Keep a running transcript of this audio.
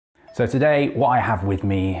So today, what I have with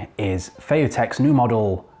me is FeiyuTech's new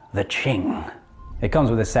model, the Qing. It comes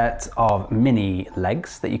with a set of mini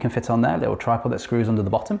legs that you can fit on there, a little tripod that screws under the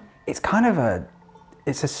bottom. It's kind of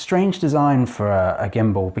it's a strange design for a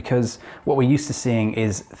gimbal, because what we're used to seeing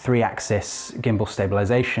is 3-axis gimbal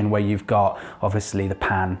stabilization, where you've got obviously the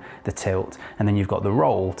pan, the tilt, and then you've got the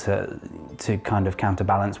roll to kind of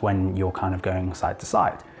counterbalance when you're kind of going side to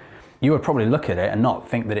side. You would probably look at it and not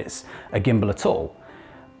think that it's a gimbal at all.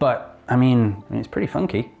 But I mean, it's pretty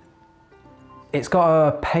funky. It's got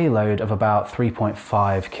a payload of about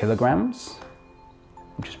 3.5 kilograms,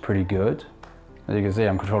 which is pretty good. As you can see,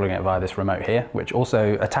 I'm controlling it via this remote here, which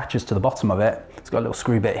also attaches to the bottom of it. It's got a little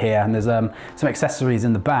screw bit here, and there's some accessories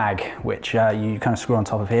in the bag, which you kind of screw on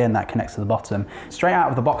top of here, and that connects to the bottom. Straight out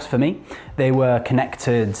of the box for me, they were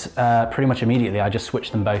connected pretty much immediately. I just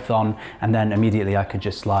switched them both on, and then immediately I could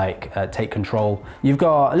just like take control. You've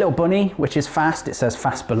got a little bunny, which is fast. It says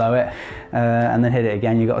fast below it, and then hit it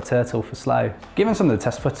again. You've got a turtle for slow. Given some of the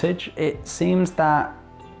test footage, it seems that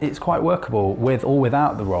it's quite workable with or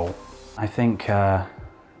without the roll. I think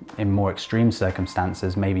in more extreme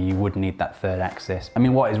circumstances, maybe you would need that 3rd axis. I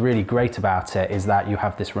mean, what is really great about it is that you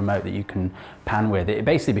have this remote that you can pan with. It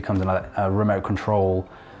basically becomes a remote control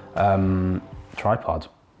tripod.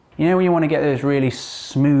 You know when you want to get those really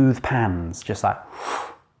smooth pans, just like,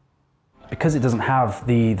 because it doesn't have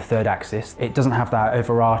the 3rd axis, it doesn't have that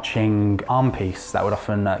overarching arm piece that would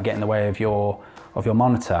often get in the way of your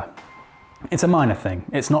monitor. It's a minor thing.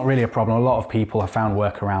 It's not really a problem. A lot of people have found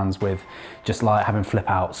workarounds with just like having flip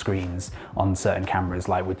out screens on certain cameras,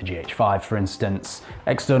 like with the GH5, for instance.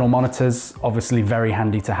 External monitors, obviously very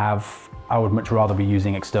handy to have. I would much rather be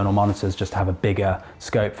using external monitors just to have a bigger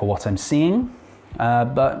scope for what I'm seeing.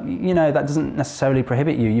 But you know, that doesn't necessarily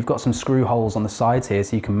prohibit you. You've got some screw holes on the sides here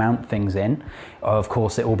so you can mount things in. Of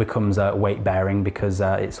course, it all becomes weight bearing because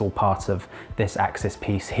it's all part of this axis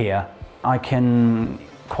piece here. I can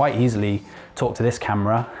quite easily talk to this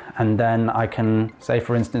camera, and then I can say,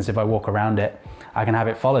 for instance, if I walk around it, I can have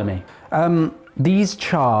it follow me. These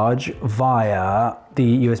charge via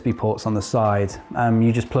the USB ports on the side.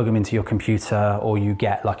 You just plug them into your computer, or you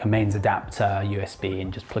get like a mains adapter USB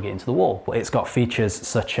and just plug it into the wall. It's got features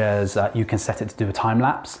such as you can set it to do a time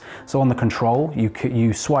lapse. So on the control,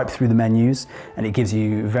 you swipe through the menus and it gives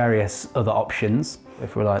you various other options.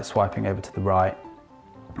 If we're like swiping over to the right,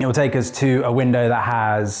 it will take us to a window that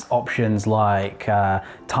has options like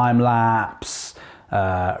time-lapse,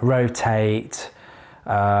 rotate,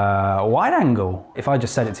 wide angle. If I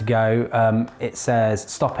just set it to go, it says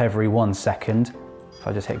stop every 1 second. If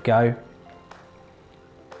I just hit go,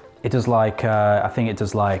 it does like, I think it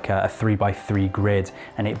does like a 3x3 grid,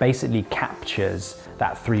 and it basically captures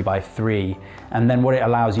that 3x3. And then what it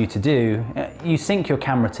allows you to do, you sync your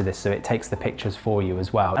camera to this so it takes the pictures for you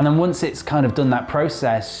as well. And then once it's kind of done that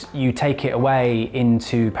process, you take it away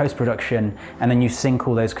into post-production, and then you sync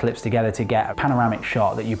all those clips together to get a panoramic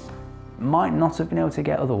shot that you might not have been able to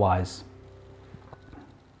get otherwise.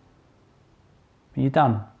 Are you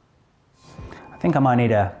done? I think I might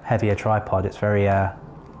need a heavier tripod. It's very,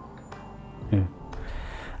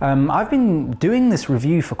 I've been doing this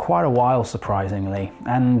review for quite a while, surprisingly,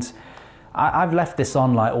 and I've left this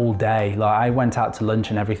on like all day. Like I went out to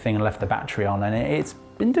lunch and everything and left the battery on, and it's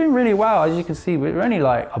been doing really well. As you can see, we're only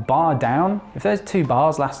like a bar down. If those 2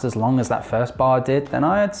 bars last as long as that first bar did, then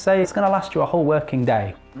I'd say it's gonna last you a whole working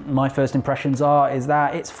day. My first impressions is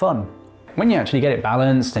that it's fun. When you actually get it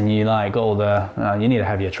balanced and you like all the, you need a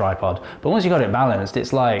heavier tripod, but once you got it balanced,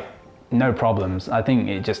 it's like no problems. I think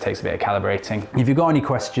it just takes a bit of calibrating. If you've got any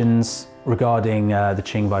questions regarding the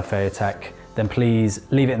Qing by FeiyuTech, then please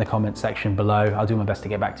leave it in the comment section below. I'll do my best to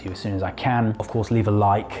get back to you as soon as I can. Of course, leave a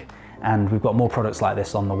like, and we've got more products like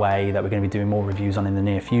this on the way that we're going to be doing more reviews on in the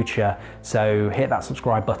near future. So hit that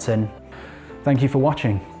subscribe button. Thank you for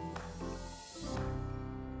watching.